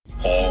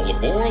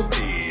aboard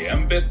the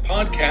MBIT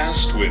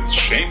podcast with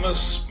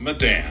Seamus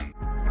Madan.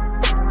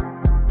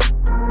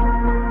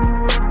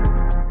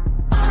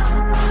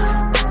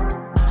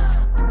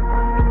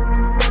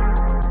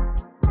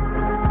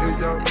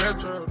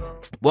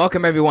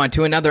 Welcome, everyone,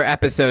 to another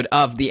episode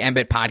of the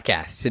MBIT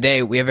podcast.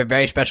 Today, we have a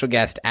very special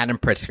guest, Adam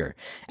Pritzker.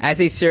 As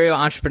a serial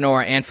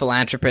entrepreneur and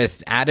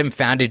philanthropist, Adam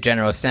founded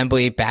General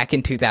Assembly back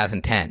in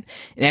 2010,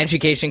 an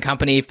education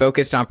company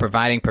focused on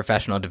providing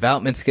professional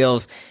development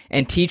skills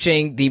and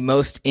teaching the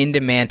most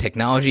in-demand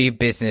technology,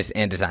 business,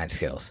 and design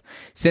skills.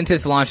 Since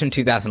its launch in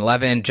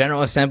 2011,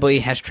 General Assembly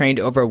has trained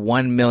over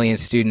 1 million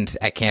students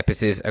at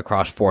campuses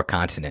across 4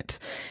 continents.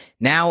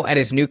 Now, at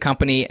his new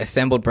company,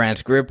 Assembled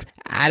Brands Group,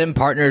 Adam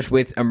partners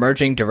with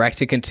emerging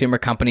direct-to-consumer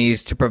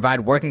companies to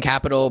provide working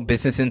capital,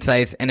 business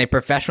insights, and a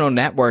professional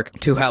network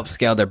to help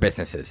scale their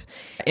businesses.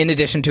 In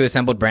addition to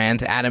Assembled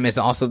Brands, Adam is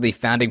also the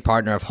founding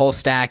partner of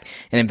WholeStack,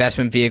 an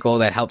investment vehicle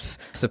that helps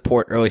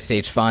support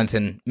early-stage funds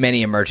in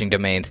many emerging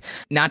domains.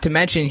 Not to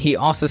mention, he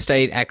also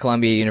studied at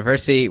Columbia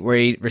University, where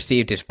he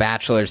received his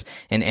bachelor's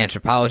in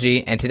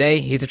anthropology, and today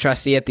he's a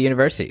trustee at the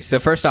university. So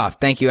first off,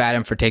 thank you,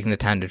 Adam, for taking the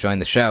time to join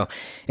the show.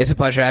 It's a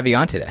pleasure to have you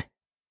on today.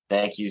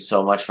 Thank you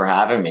so much for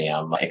having me.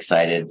 I'm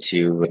excited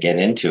to get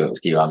into it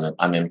with you.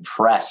 I'm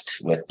impressed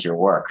with your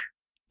work.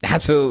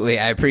 Absolutely.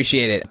 I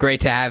appreciate it. Great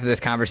to have this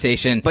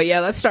conversation. But yeah,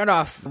 let's start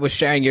off with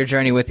sharing your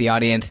journey with the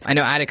audience. I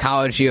know out of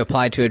college, you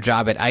applied to a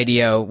job at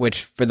IDEO,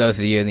 which for those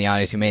of you in the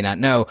audience who may not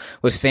know,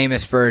 was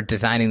famous for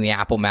designing the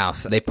Apple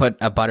mouse. They put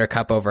a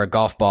buttercup over a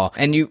golf ball.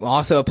 And you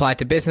also applied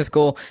to business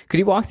school. Could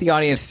you walk the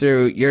audience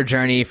through your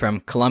journey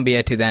from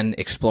Columbia to then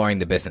exploring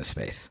the business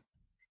space?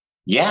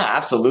 Yeah,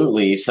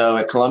 absolutely. So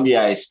at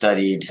Columbia, I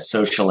studied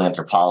social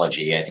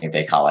anthropology. I think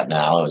they call it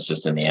now. It was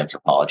just in the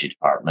anthropology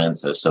department.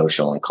 So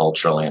social and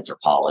cultural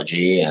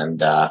anthropology,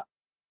 and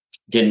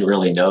didn't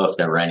really know if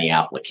there were any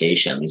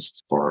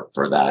applications for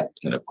that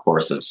kind of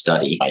course of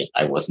study.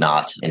 I was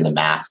not in the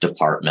math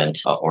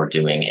department or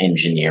doing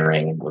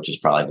engineering, which is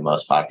probably the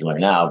most popular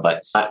now.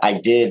 But I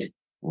did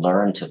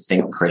learn to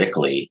think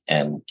critically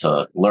and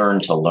to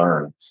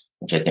learn,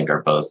 which I think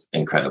are both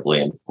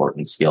incredibly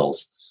important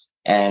skills.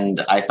 And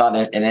I thought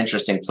an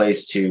interesting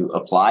place to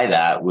apply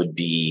that would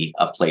be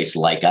a place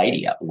like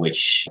IDEO,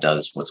 which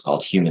does what's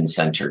called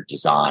human-centered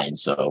design.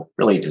 So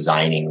really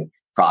designing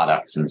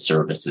products and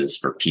services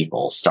for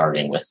people,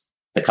 starting with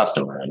the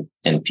customer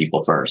and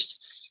people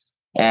first.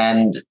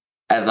 And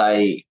as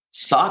I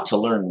sought to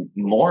learn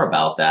more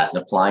about that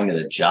and applying to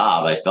the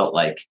job, I felt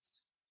like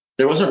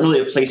there wasn't really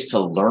a place to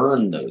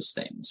learn those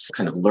things,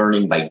 kind of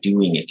learning by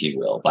doing, if you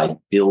will, by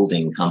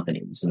building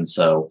companies. And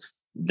so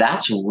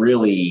that's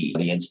really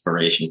the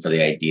inspiration for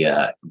the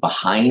idea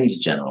behind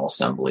General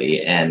Assembly.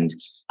 And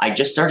I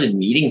just started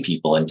meeting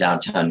people in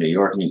downtown New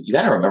York. I mean, you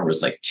got to remember, it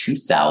was like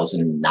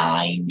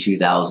 2009,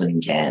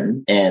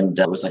 2010. And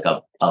it was like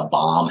a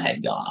bomb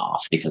had gone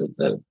off because of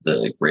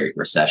the Great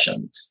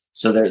Recession.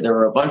 So there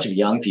were a bunch of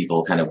young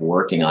people kind of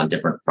working on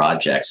different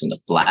projects in the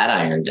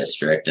Flatiron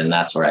District. And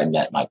that's where I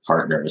met my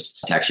partners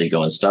to actually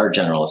go and start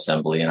General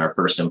Assembly. And our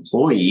first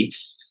employee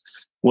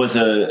was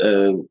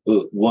a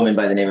woman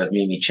by the name of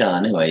Mimi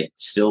Chun, who I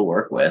still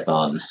work with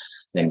on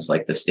things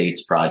like the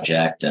States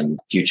Project and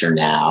Future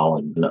Now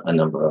and a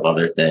number of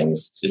other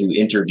things, who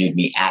interviewed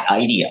me at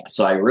IDEO.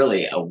 So I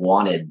really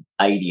wanted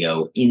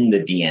IDEO in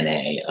the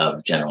DNA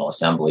of General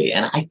Assembly.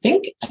 And I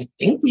think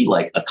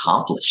we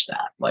accomplished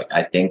that.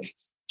 I think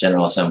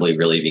General Assembly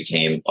really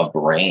became a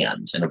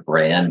brand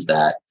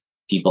that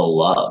people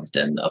loved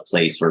and a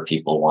place where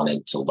people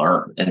wanted to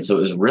learn. And so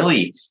it was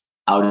really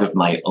out of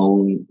my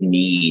own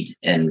need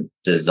and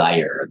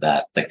desire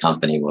that the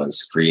company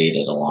was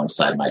created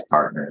alongside my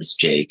partners,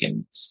 Jake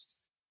and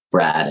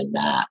Brad and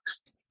Matt.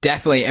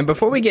 Definitely. And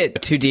before we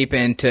get too deep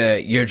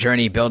into your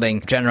journey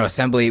building General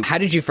Assembly, how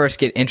did you first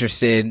get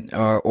interested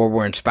or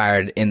were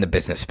inspired in the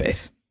business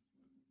space?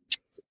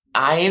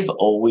 I've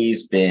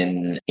always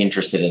been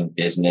interested in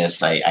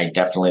business. I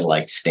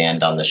definitely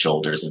stand on the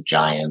shoulders of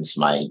giants.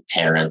 My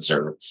parents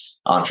are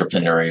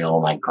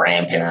entrepreneurial. My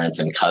grandparents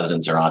and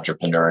cousins are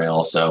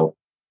entrepreneurial. So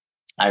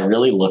I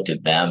really looked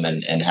at them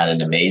and had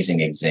an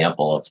amazing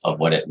example of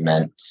what it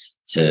meant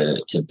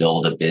to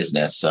build a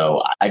business.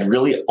 So I'd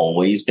really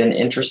always been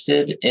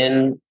interested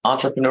in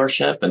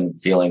entrepreneurship and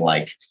feeling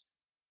like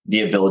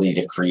the ability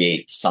to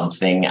create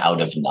something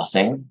out of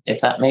nothing,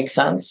 if that makes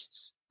sense.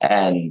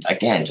 And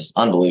again, just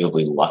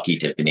unbelievably lucky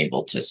to have been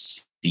able to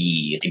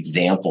see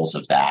examples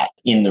of that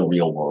in the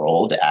real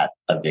world at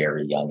a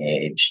very young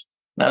age.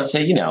 And I would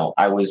say,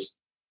 I was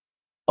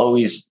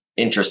always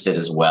interested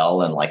as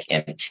well in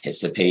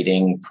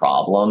anticipating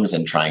problems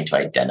and trying to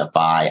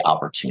identify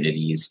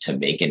opportunities to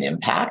make an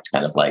impact,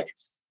 kind of like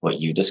what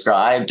you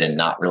described, and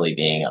not really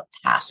being a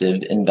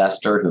passive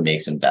investor who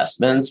makes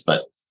investments,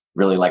 but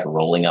really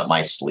rolling up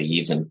my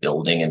sleeves and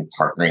building and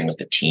partnering with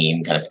the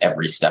team kind of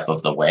every step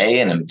of the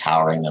way and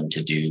empowering them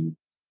to do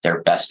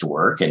their best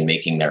work and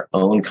making their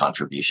own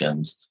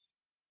contributions.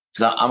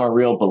 Because I'm a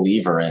real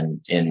believer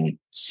in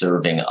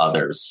serving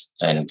others.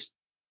 And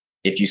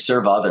if you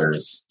serve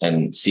others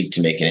and seek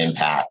to make an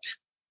impact,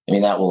 I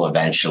mean, that will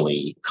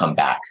eventually come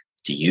back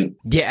to you.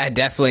 Yeah,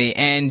 definitely.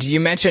 And you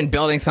mentioned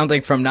building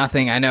something from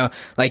nothing. I know,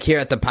 like here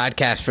at the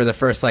podcast for the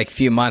first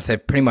few months, I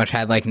pretty much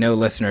had no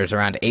listeners,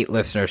 around 8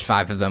 listeners,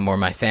 5 of them were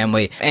my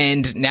family.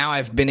 And now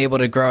I've been able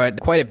to grow it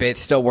quite a bit,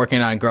 still working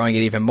on growing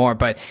it even more.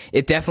 But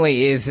it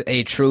definitely is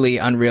a truly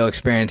unreal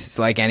experience. It's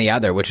like any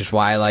other, which is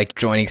why I like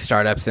joining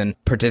startups and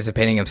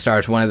participating in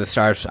startups. One of the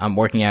startups I'm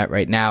working at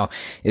right now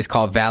is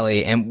called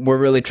Valley. And we're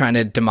really trying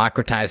to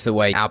democratize the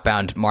way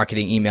outbound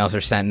marketing emails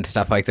are sent and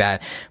stuff like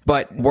that.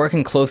 But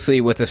working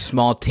closely with a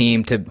small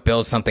team to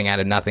build something out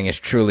of nothing is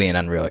truly an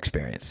unreal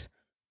experience.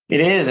 It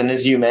is. And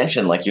as you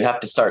mentioned, you have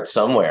to start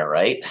somewhere,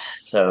 right?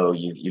 So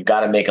you've got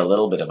to make a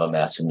little bit of a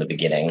mess in the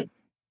beginning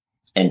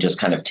and just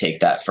kind of take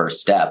that first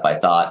step. I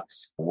thought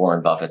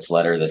Warren Buffett's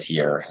letter this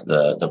year,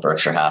 the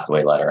Berkshire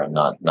Hathaway letter, I'm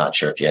not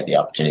sure if you had the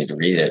opportunity to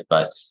read it,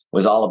 but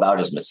was all about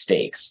his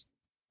mistakes.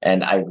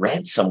 And I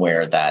read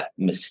somewhere that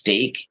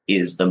mistake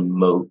is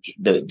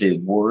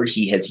the word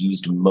he has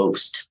used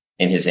most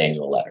in his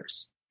annual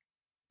letters,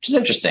 which is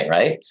interesting,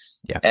 right?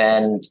 Yeah.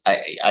 And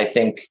I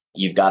think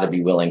you've got to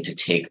be willing to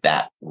take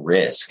that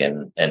risk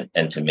and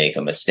to make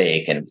a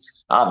mistake. And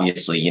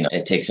obviously,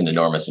 it takes an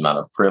enormous amount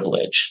of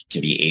privilege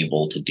to be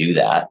able to do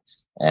that,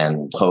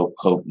 and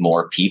hope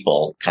more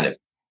people kind of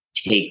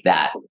take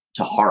that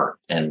to heart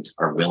and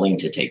are willing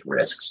to take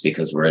risks,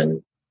 because we're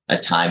in a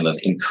time of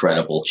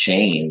incredible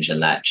change,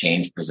 and that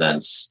change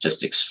presents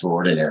just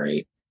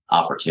extraordinary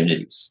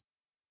opportunities.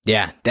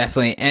 Yeah,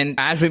 definitely. And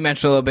as we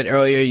mentioned a little bit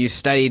earlier, you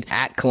studied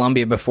at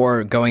Columbia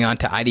before going on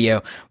to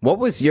IDEO. What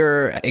was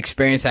your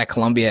experience at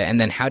Columbia, and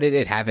then how did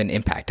it have an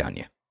impact on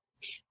you?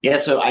 Yeah,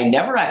 so I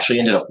never actually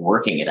ended up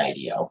working at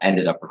IDEO,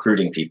 ended up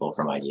recruiting people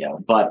from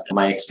IDEO. But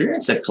my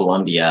experience at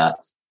Columbia,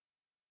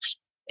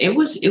 it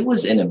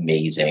was an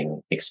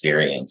amazing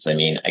experience. I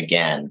mean,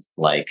 again,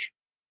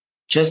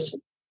 just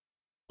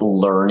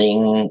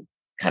learning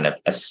kind of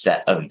a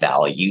set of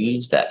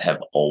values that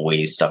have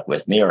always stuck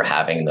with me, or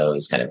having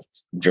those kind of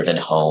driven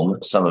home.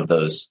 Some of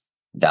those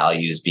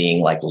values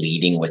being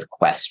leading with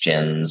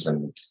questions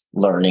and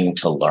learning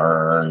to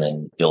learn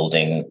and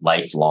building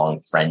lifelong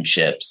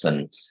friendships.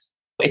 And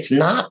it's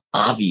not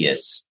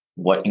obvious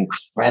what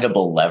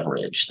incredible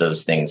leverage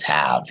those things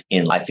have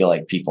I feel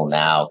like people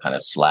now kind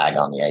of slag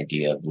on the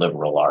idea of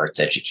liberal arts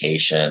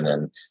education.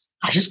 And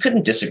I just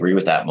couldn't disagree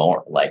with that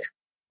more.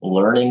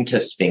 Learning to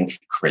think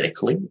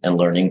critically and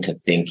learning to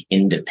think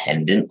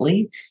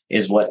independently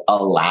is what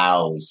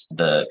allows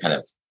the kind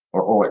of,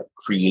 or it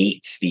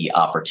creates the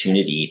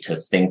opportunity to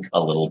think a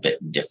little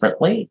bit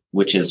differently,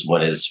 which is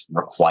what is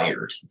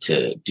required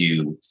to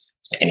do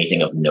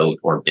anything of note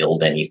or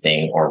build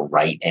anything or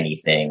write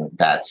anything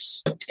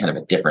that's kind of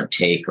a different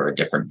take or a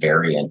different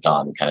variant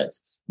on kind of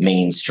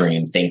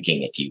mainstream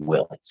thinking, if you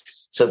will.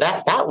 So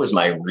that was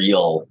my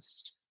real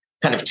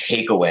kind of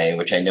takeaway,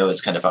 which I know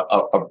is kind of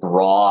a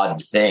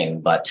broad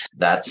thing, but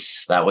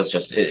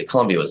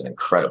Columbia was an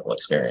incredible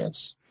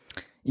experience.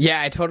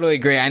 Yeah, I totally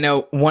agree. I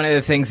know one of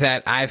the things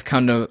that I've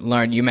come to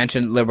learn, you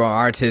mentioned liberal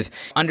arts, is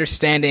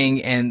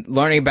understanding and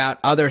learning about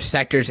other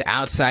sectors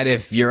outside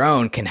of your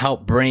own can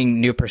help bring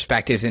new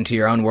perspectives into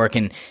your own work.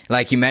 And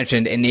like you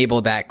mentioned,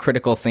 enable that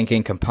critical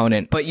thinking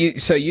component. But you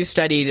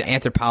studied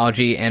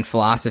anthropology and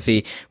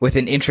philosophy with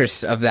an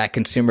interest of that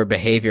consumer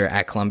behavior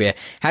at Columbia.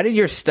 How did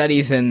your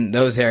studies in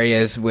those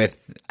areas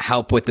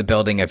help with the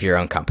building of your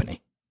own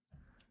company?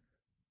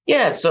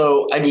 Yeah.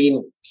 So, I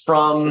mean,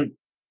 from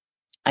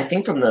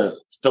the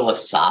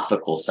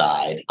philosophical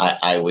side,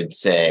 I would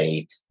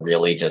say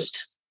really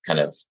just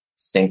kind of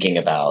thinking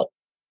about,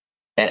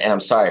 and I'm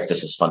sorry if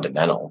this is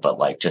fundamental,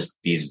 but just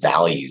these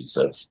values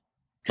of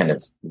kind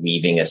of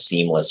weaving a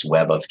seamless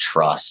web of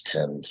trust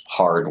and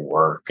hard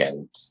work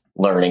and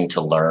learning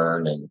to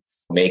learn and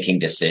making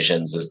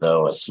decisions as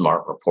though a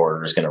smart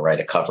reporter is going to write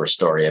a cover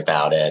story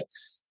about it.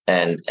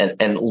 And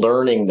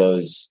learning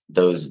those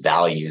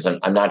values.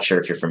 I'm not sure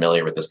if you're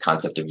familiar with this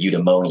concept of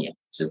eudaimonia,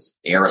 which is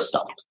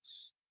Aristotle.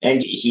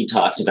 And he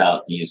talked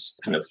about these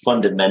kind of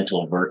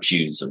fundamental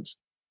virtues of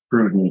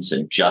prudence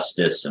and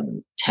justice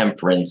and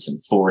temperance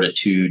and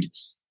fortitude.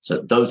 So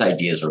those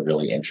ideas were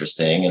really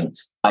interesting. And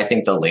I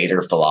think the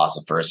later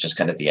philosophers, just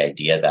kind of the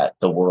idea that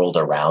the world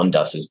around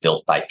us is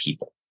built by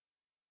people.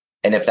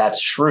 And if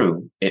that's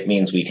true, it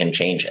means we can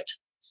change it,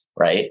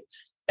 right?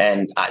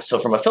 And so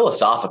from a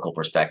philosophical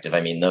perspective,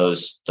 I mean,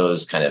 those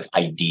kind of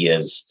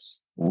ideas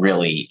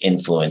really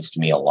influenced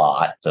me a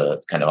lot.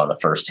 Kind of on the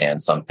first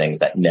hand, some things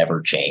that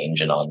never change,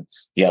 and on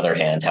the other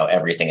hand, how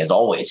everything is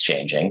always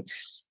changing.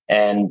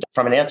 And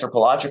from an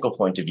anthropological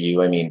point of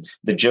view, I mean,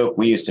 the joke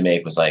we used to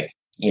make was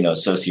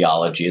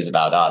sociology is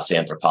about us,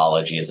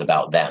 anthropology is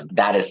about them.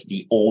 That is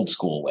the old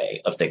school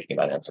way of thinking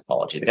about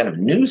anthropology. The kind of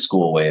new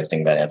school way of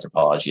thinking about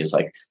anthropology is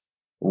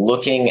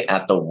looking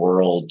at the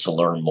world to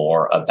learn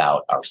more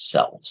about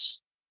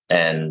ourselves.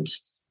 And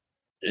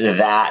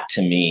that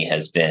to me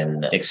has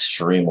been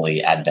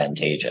extremely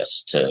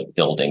advantageous to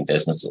building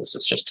businesses.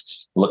 It's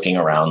just looking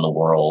around the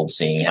world,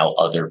 seeing how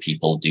other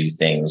people do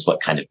things, what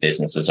kind of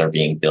businesses are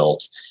being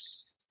built.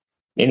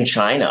 in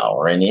China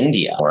or in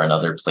India or in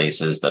other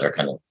places that are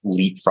kind of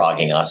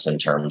leapfrogging us in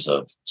terms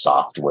of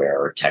software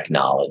or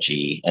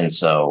technology. And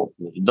so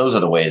those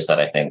are the ways that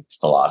I think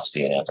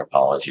philosophy and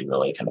anthropology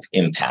really kind of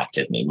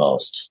impacted me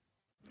most.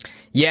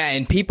 Yeah,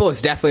 and people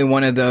is definitely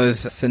one of those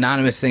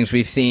synonymous things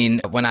we've seen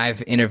when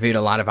I've interviewed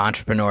a lot of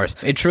entrepreneurs.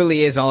 It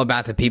truly is all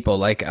about the people.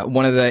 Like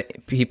one of the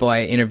people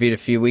I interviewed a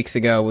few weeks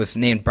ago was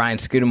named Brian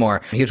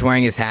Scudamore. He was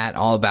wearing his hat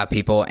all about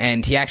people,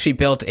 and he actually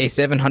built a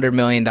 $700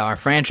 million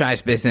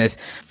franchise business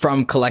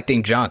from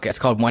collecting junk. It's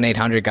called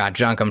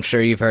 1-800-GOT-JUNK. I'm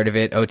sure you've heard of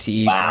it,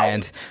 OTE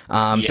brands.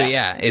 So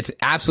yeah, it's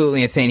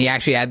absolutely insane. He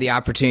actually had the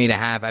opportunity to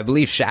have, I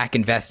believe, Shaq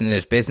invest in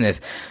his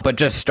business, but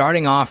just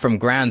starting off from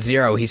ground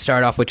zero, he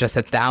started off with just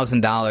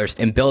 $1,000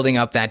 and building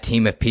up that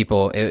team of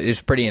people.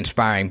 Is pretty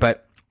inspiring.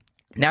 But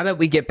now that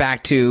we get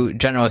back to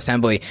General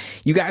Assembly,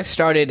 you guys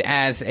started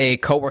as a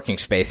co-working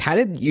space. How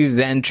did you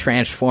then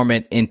transform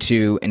it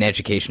into an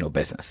educational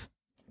business?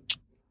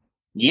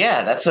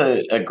 Yeah, that's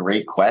a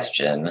great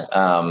question.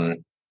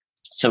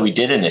 So we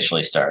did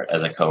initially start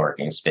as a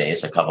co-working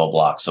space a couple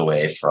blocks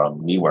away from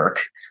WeWork,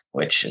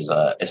 which is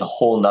a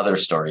whole nother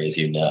story, as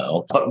you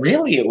know. But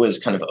really, it was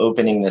kind of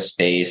opening the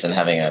space and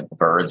having a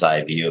bird's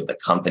eye view of the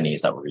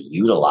companies that were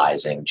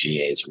utilizing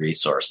GA's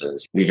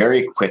resources. We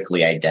very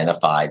quickly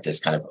identified this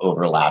kind of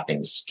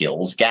overlapping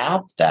skills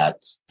gap that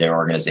their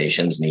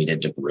organizations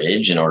needed to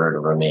bridge in order to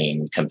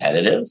remain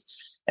competitive.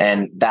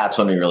 And that's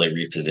when we really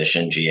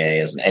repositioned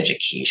GA as an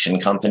education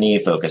company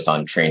focused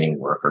on training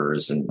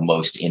workers and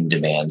most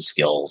in-demand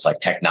skills like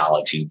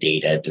technology,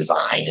 data,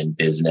 design, and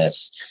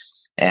business.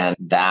 And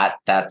that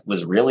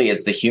was really,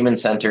 it's the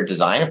human-centered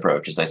design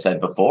approach, as I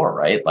said before,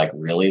 right? Like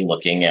really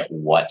looking at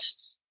what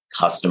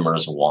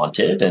customers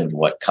wanted and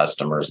what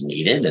customers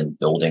needed and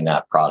building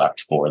that product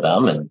for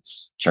them and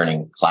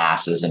turning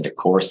classes into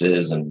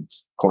courses and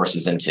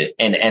courses into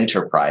an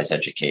enterprise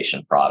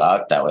education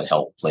product that would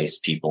help place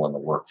people in the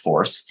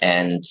workforce.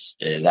 And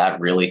that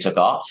really took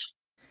off.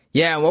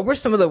 Yeah. What were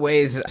some of the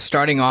ways,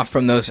 starting off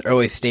from those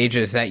early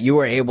stages, that you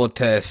were able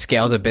to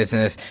scale the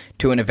business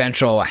to an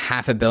eventual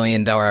 $500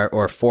 million or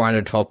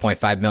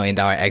 $412.5 million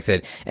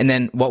exit? And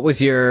then what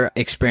was your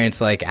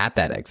experience like at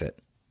that exit?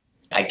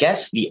 I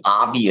guess the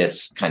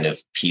obvious kind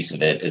of piece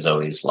of it is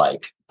always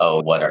like,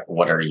 oh,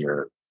 what are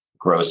your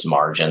gross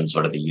margins?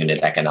 What are the unit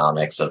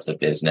economics of the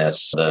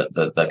business?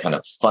 The kind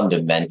of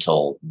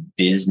fundamental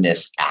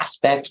business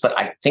aspect. But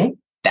I think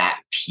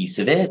that piece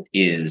of it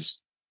is,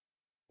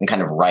 and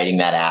kind of writing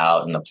that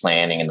out and the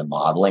planning and the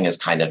modeling is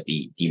kind of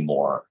the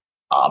more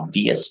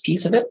obvious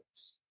piece of it.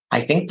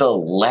 I think the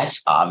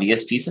less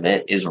obvious piece of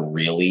it is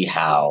really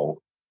how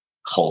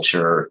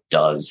culture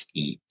does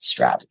eat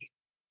strategy.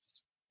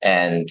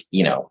 And,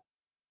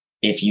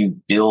 if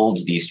you build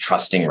these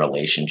trusting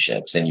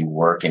relationships and you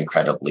work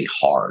incredibly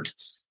hard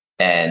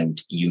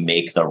and you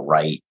make the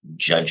right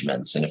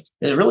judgments, and if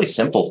there's a really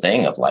simple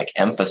thing of like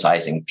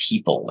emphasizing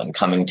people and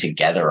coming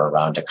together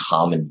around a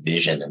common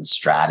vision and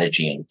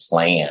strategy and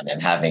plan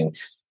and having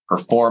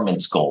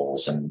performance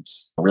goals and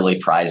really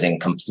prizing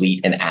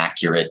complete and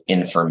accurate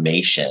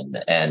information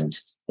and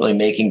really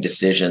making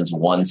decisions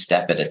one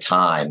step at a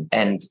time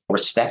and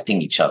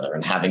respecting each other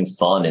and having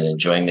fun and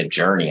enjoying the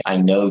journey. I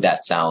know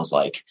that sounds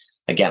like,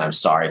 again, I'm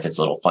sorry if it's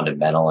a little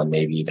fundamental and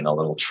maybe even a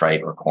little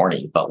trite or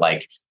corny, but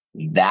like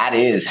that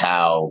is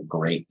how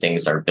great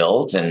things are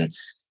built. And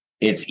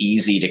it's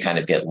easy to kind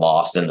of get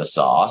lost in the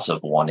sauce of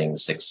wanting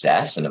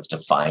success and of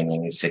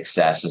defining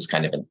success as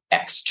kind of an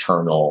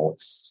external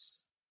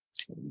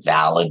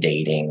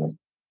validating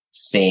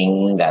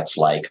thing that's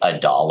like a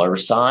dollar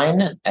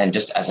sign. And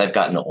just as I've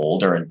gotten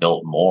older and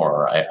built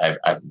more,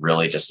 I've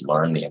really just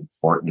learned the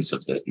importance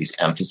of these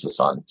emphasis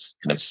on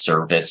kind of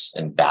service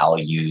and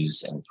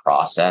values and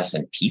process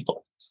and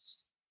people.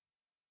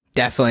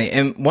 Definitely.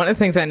 And one of the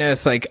things I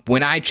noticed, like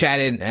when I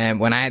chatted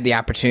and when I had the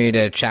opportunity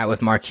to chat with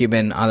Mark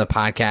Cuban on the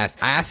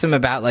podcast, I asked him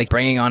about like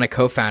bringing on a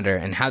co-founder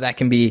and how that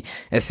can be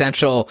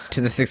essential to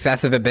the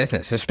success of a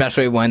business,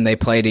 especially when they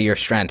play to your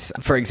strengths.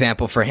 For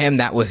example, for him,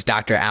 that was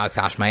Dr. Alex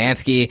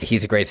Oshmayansky.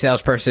 He's a great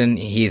salesperson.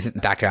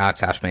 Dr.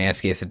 Alex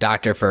Oshmayansky is a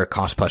doctor for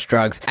Cost Plus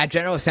Drugs. At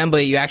General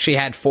Assembly, you actually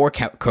had 4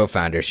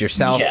 co-founders,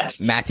 yourself,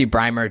 yes, Matthew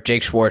Breimer,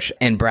 Jake Schwartz,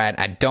 and Brad.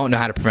 I don't know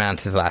how to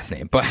pronounce his last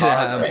name, but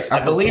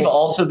I believe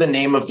also the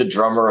name of the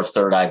drummer of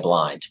Third Eye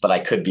Blind, but I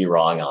could be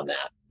wrong on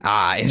that.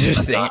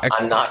 Interesting.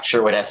 I'm not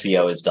sure what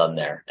SEO has done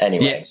there.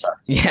 Anyway, yeah, sorry.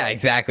 Yeah,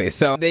 exactly.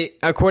 So they,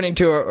 according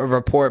to a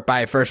report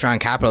by First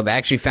Round Capital, they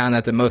actually found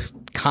that the most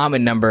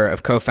common number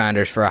of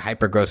co-founders for a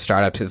hyper-growth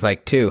startups is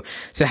like 2.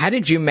 So how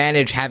did you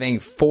manage having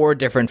 4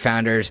 different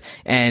founders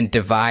and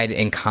divide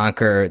and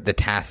conquer the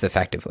tasks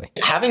effectively?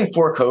 Having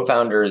 4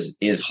 co-founders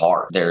is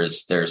hard.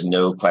 There's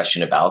no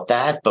question about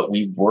that. But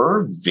we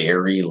were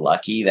very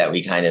lucky that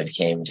we kind of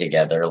came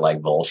together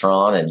like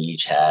Voltron and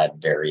each had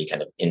very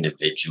kind of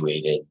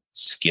individuated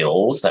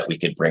skills that we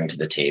could bring to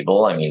the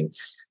table. I mean,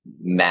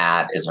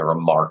 Matt is a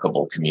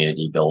remarkable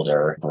community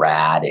builder.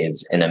 Brad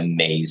is an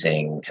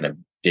amazing kind of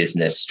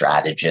business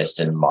strategist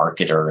and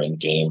marketer and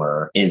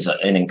gamer, is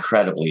an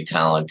incredibly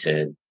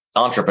talented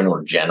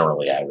entrepreneur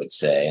generally, I would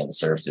say, and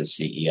served as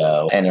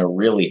CEO and a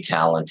really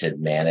talented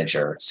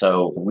manager.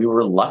 So we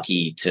were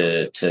lucky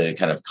to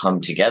kind of come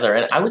together.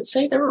 And I would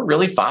say there were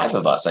really five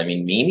of us. I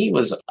mean, Mimi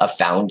was a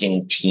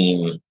founding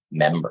team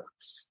member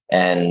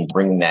and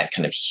bringing that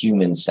kind of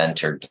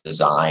human-centered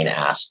design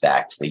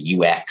aspect, the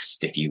UX,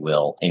 if you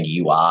will, and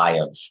UI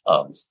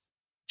of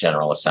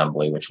General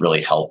Assembly, which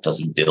really helped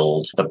us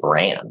build the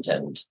brand.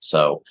 And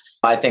so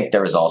I think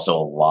there was also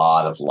a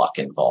lot of luck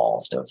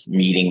involved of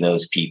meeting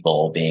those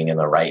people, being in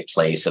the right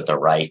place at the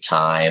right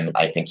time.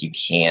 I think you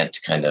can't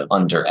kind of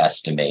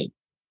underestimate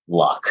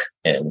luck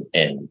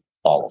in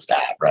all of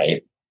that,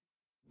 right?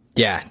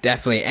 Yeah,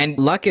 definitely. And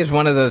luck is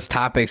one of those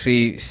topics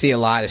we see a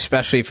lot,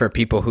 especially for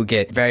people who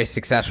get very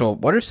successful.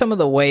 What are some of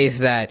the ways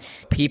that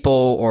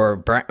people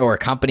or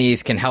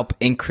companies can help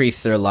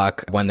increase their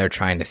luck when they're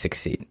trying to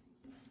succeed?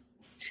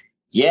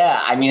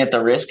 Yeah, I mean, at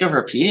the risk of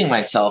repeating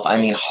myself,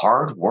 I mean,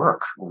 hard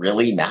work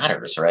really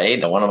matters,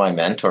 right? One of my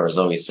mentors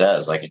always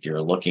says, like, if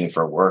you're looking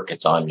for work,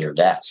 it's on your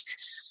desk.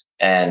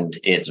 And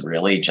it's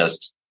really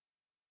just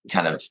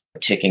kind of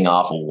ticking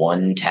off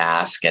one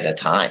task at a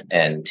time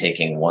and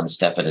taking one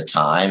step at a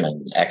time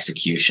and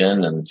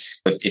execution. And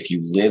if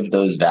you live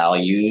those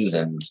values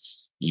and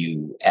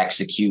you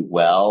execute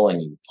well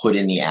and you put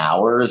in the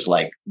hours,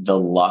 like the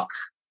luck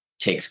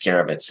takes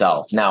care of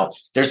itself. Now,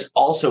 there's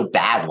also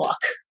bad luck,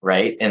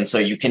 right? And so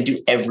you can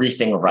do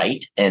everything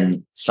right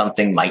and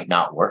something might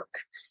not work.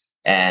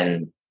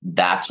 And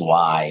that's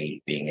why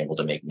being able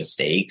to make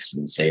mistakes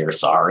and say you're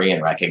sorry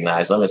and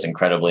recognize them is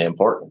incredibly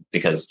important,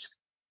 because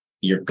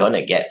you're going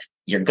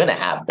to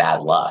have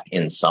bad luck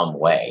in some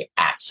way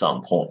at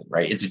some point,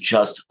 right? It's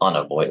just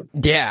unavoidable.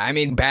 Yeah, I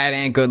mean, bad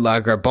and good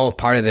luck are both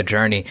part of the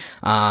journey.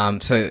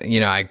 So,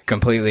 I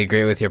completely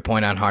agree with your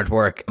point on hard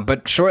work.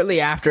 But shortly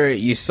after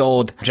you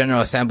sold General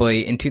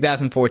Assembly in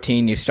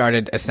 2014, you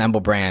started Assemble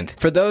Brands.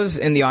 For those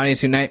in the audience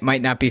who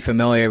might not be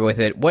familiar with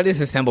it, what is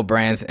Assemble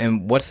Brands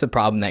and what's the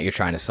problem that you're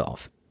trying to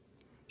solve?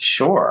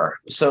 Sure.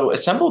 So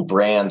Assemble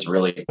Brands,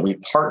 really, we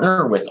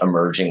partner with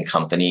emerging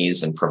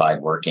companies and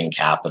provide working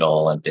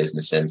capital and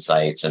business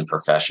insights and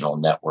professional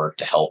network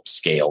to help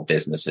scale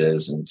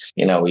businesses. And,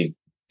 we've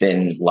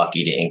been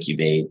lucky to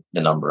incubate a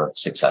number of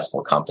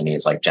successful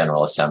companies like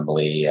General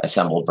Assembly,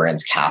 Assemble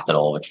Brands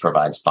Capital, which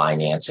provides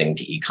financing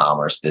to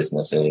e-commerce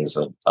businesses,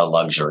 a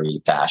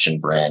luxury fashion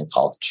brand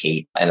called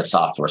Kate, and a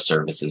software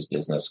services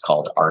business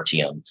called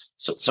Artium.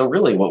 So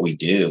really what we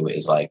do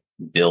is like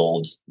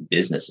build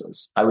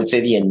businesses. I would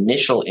say the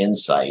initial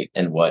insight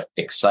and what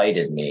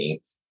excited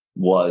me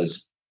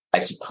was, I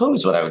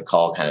suppose, what I would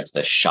call kind of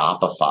the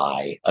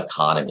Shopify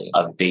economy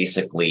of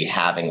basically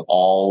having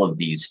all of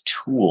these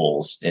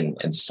tools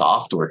and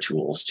software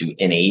tools to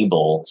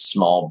enable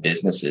small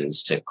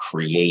businesses to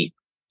create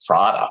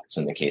products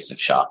in the case of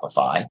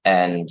Shopify,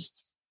 and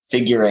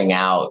figuring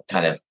out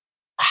kind of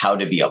how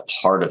to be a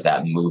part of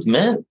that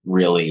movement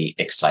really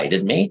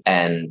excited me.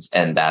 And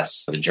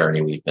that's the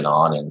journey we've been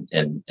on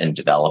in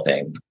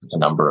developing a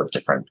number of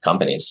different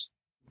companies.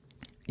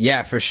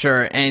 Yeah, for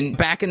sure. And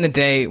back in the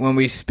day, when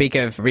we speak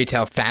of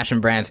retail fashion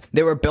brands,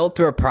 they were built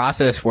through a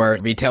process where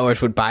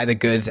retailers would buy the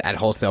goods at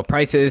wholesale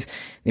prices.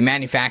 The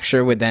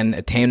manufacturer would then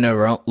obtain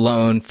a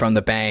loan from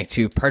the bank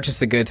to purchase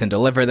the goods and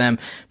deliver them.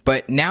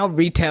 But now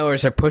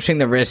retailers are pushing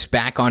the risk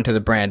back onto the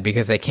brand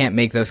because they can't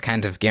make those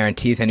kinds of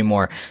guarantees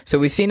anymore. So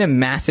we've seen a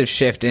massive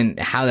shift in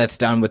how that's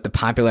done with the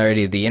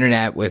popularity of the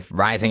internet, with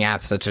rising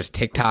apps such as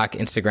TikTok,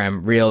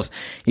 Instagram, Reels,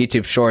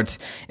 YouTube Shorts,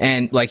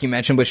 and like you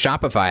mentioned with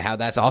Shopify, how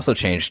that's also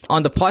changed.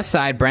 On the plus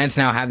side, brands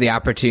now have the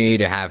opportunity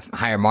to have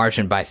higher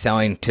margin by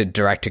selling to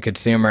direct to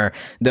consumer,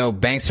 though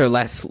banks are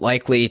less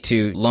likely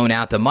to loan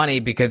out the money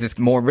because it's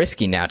more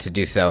risky now to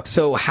do so.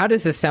 So how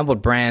does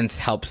Assembled Brands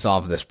help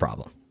solve this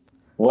problem?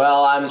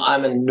 Well,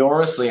 I'm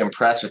enormously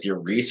impressed with your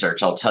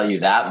research. I'll tell you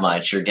that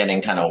much. You're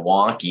getting kind of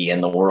wonky in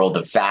the world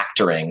of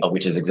factoring,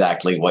 which is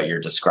exactly what you're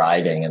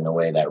describing in the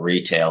way that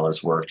retail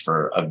has worked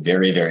for a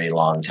very, very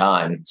long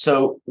time.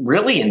 So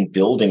really in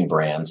building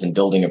brands and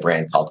building a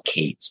brand called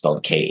Kate,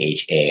 spelled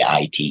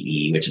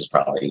K-H-A-I-T-E, which is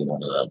probably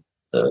one of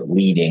the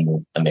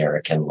leading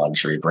American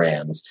luxury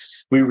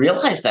brands, we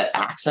realized that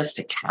access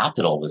to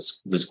capital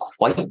was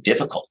quite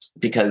difficult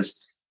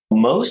because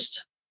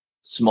most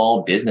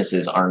small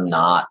businesses are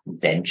not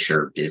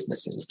venture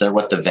businesses. They're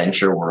what the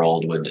venture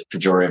world would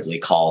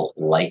pejoratively call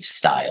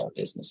lifestyle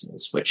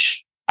businesses,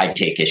 which I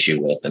take issue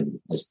with and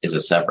is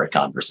a separate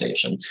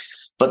conversation.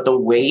 But the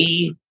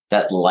way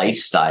that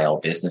lifestyle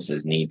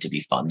businesses need to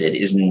be funded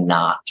is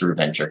not through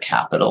venture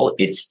capital.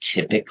 It's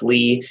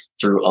typically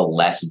through a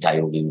less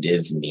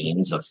dilutive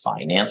means of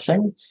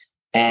financing.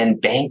 And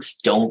banks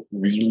don't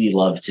really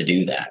love to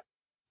do that.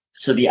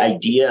 So the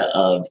idea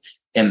of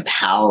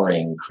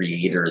empowering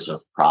creators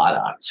of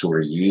products who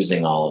are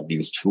using all of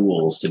these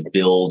tools to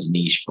build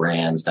niche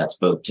brands that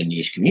spoke to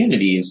niche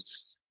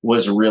communities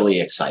was really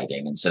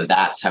exciting. And so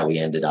that's how we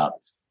ended up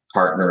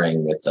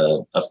partnering with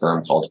a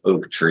firm called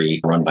Oak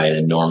Tree, run by an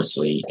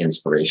enormously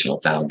inspirational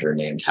founder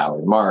named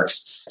Howard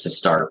Marks, to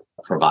start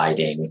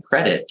providing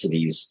credit to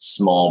these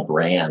small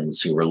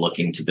brands who were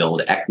looking to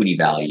build equity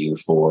value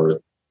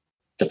for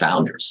the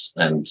founders.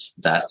 And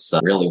that's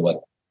really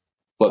what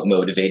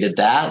motivated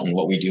that and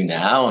what we do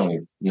now. And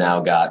we've now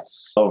got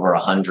over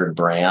 100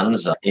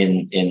 brands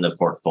in the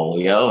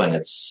portfolio. And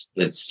it's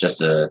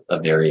just a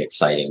very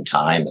exciting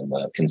time in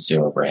the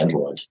consumer brand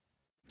world.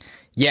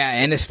 Yeah,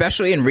 and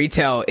especially in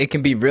retail, it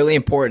can be really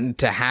important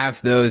to have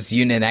those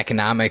unit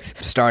economics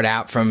start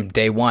out from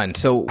day one.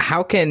 So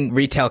how can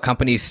retail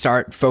companies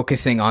start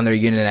focusing on their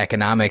unit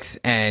economics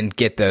and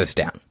get those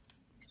down?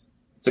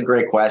 It's a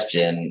great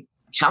question.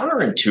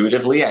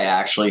 Counterintuitively, I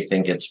actually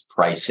think it's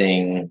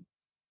pricing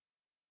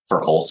for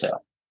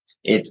wholesale.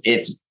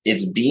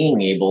 It's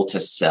being able to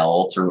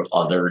sell through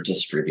other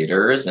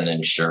distributors and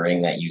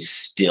ensuring that you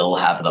still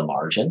have the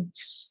margin.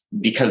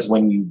 Because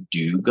when you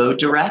do go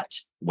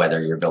direct,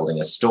 whether you're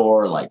building a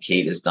store like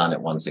Kate has done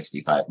at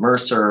 165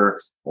 Mercer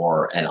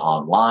or an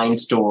online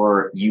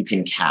store, you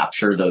can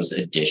capture those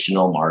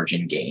additional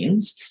margin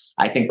gains.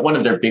 I think one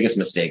of their biggest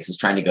mistakes is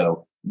trying to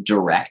go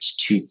direct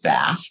too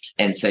fast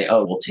and say,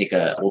 oh, we'll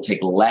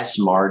take less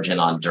margin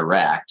on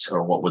direct,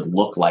 or what would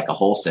look like a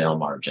wholesale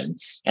margin.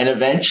 And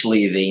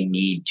eventually they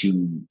need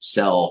to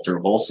sell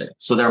through wholesale.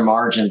 So their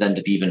margins end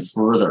up even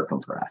further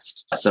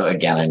compressed. So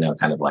again, I know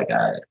kind of like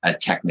a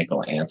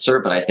technical answer,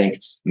 but I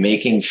think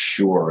making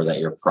sure that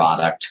your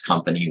product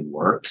company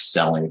works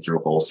selling through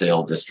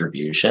wholesale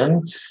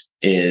distribution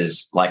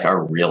is like a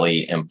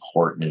really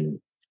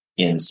important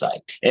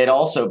insight. It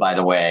also, by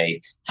the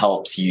way,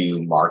 helps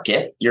you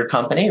market your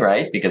company,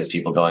 right? Because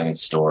people going in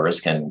stores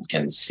can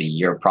see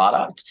your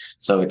product.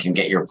 So it can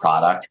get your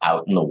product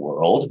out in the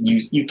world.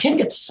 You can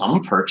get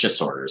some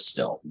purchase orders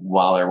still.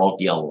 While there won't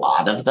be a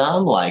lot of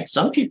them, like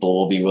some people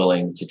will be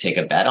willing to take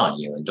a bet on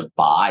you and to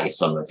buy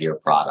some of your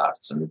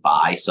products and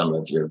buy some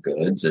of your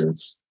goods. And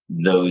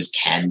those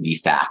can be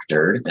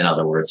factored. In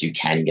other words, you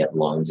can get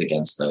loans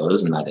against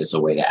those. And that is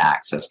a way to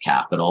access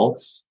capital.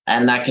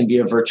 And that can be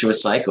a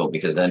virtuous cycle,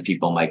 because then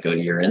people might go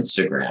to your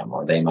Instagram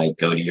or they might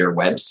go to your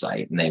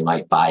website and they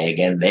might buy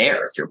again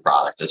there if your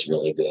product is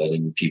really good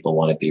and people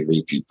want to be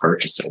repeat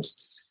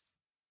purchasers.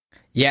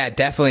 Yeah,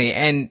 definitely.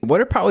 And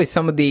what are probably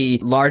some of the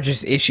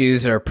largest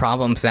issues or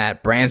problems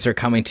that brands are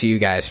coming to you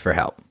guys for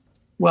help?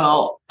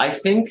 Well, I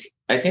think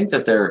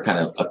that there are kind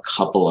of a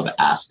couple of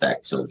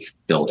aspects of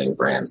building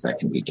brands that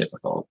can be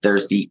difficult.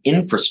 There's the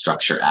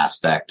infrastructure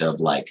aspect of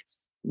like,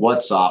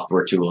 what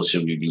software tools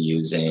should we be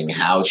using?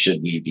 How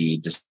should we be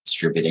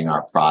distributing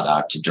our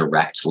product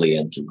directly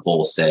into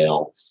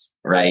wholesale,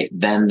 right?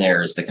 Then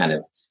there's the kind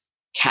of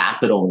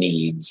capital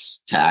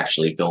needs to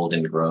actually build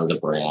and grow the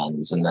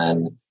brands. And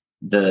then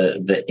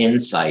the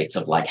insights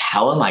of like,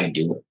 how am I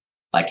doing?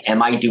 Like,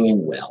 am I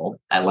doing well?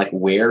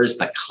 Where's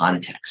the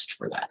context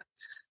for that?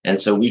 And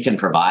so we can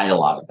provide a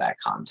lot of that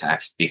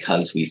context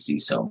because we see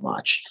so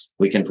much.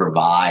 We can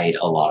provide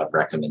a lot of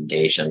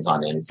recommendations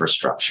on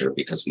infrastructure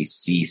because we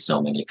see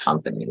so many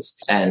companies.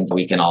 And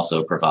we can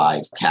also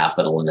provide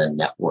capital and a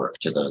network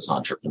to those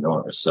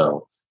entrepreneurs.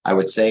 So I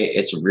would say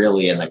it's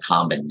really in the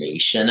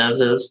combination of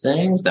those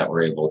things that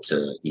we're able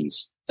to,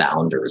 these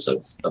founders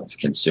of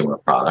consumer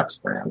products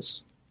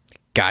brands.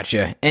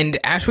 Gotcha. And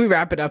as we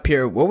wrap it up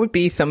here, what would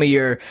be some of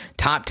your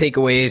top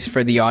takeaways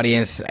for the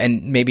audience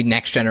and maybe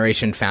next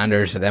generation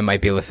founders that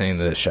might be listening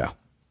to this show?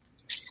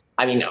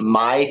 I mean,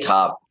 my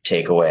top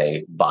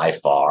takeaway by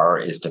far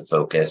is to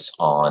focus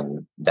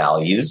on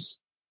values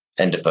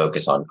and to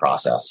focus on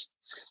process,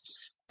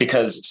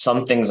 because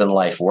some things in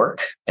life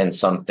work and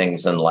some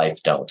things in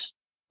life don't.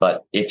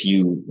 But if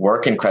you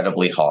work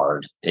incredibly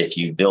hard, if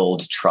you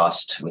build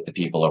trust with the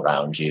people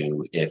around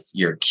you, if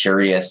you're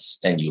curious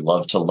and you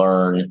love to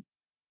learn,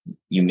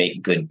 you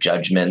make good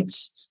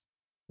judgments,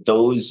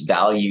 those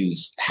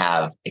values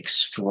have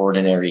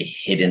extraordinary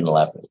hidden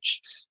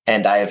leverage.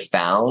 And I have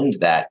found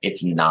that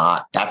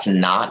that's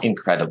not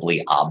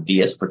incredibly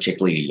obvious,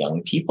 particularly to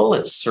young people.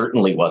 It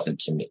certainly wasn't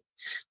to me,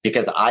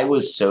 because I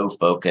was so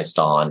focused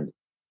on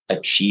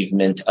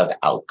achievement of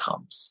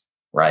outcomes,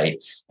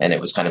 right? And it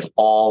was kind of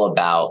all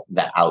about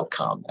the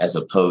outcome as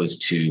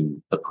opposed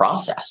to the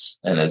process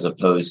and as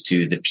opposed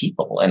to the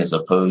people and as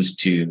opposed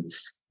to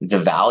the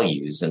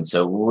values. And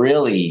so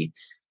really,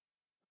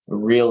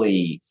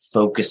 really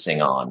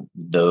focusing on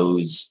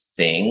those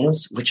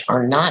things, which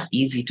are not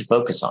easy to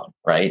focus on,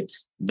 right?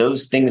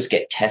 Those things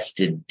get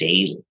tested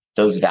daily.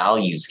 Those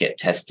values get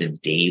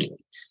tested daily.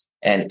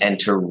 And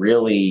to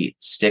really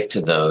stick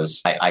to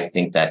those, I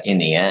think that in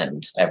the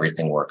end,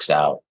 everything works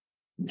out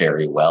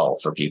very well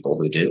for people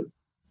who do.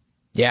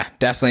 Yeah,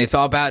 definitely. It's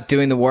all about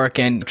doing the work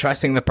and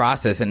trusting the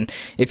process. And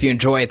if you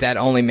enjoy it, that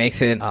only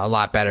makes it a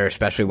lot better,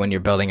 especially when you're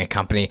building a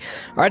company.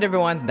 All right,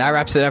 everyone, that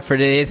wraps it up for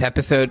today's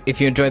episode.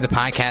 If you enjoyed the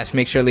podcast,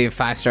 make sure to leave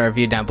a 5-star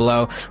review down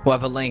below. We'll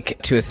have a link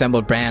to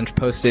Assembled Brand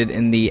posted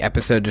in the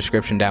episode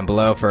description down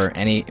below for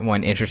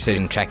anyone interested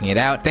in checking it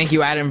out. Thank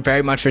you, Adam,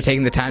 very much for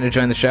taking the time to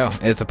join the show.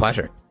 It's a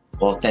pleasure.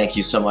 Well, thank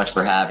you so much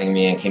for having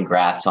me, and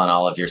congrats on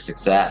all of your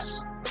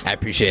success. I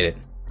appreciate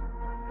it.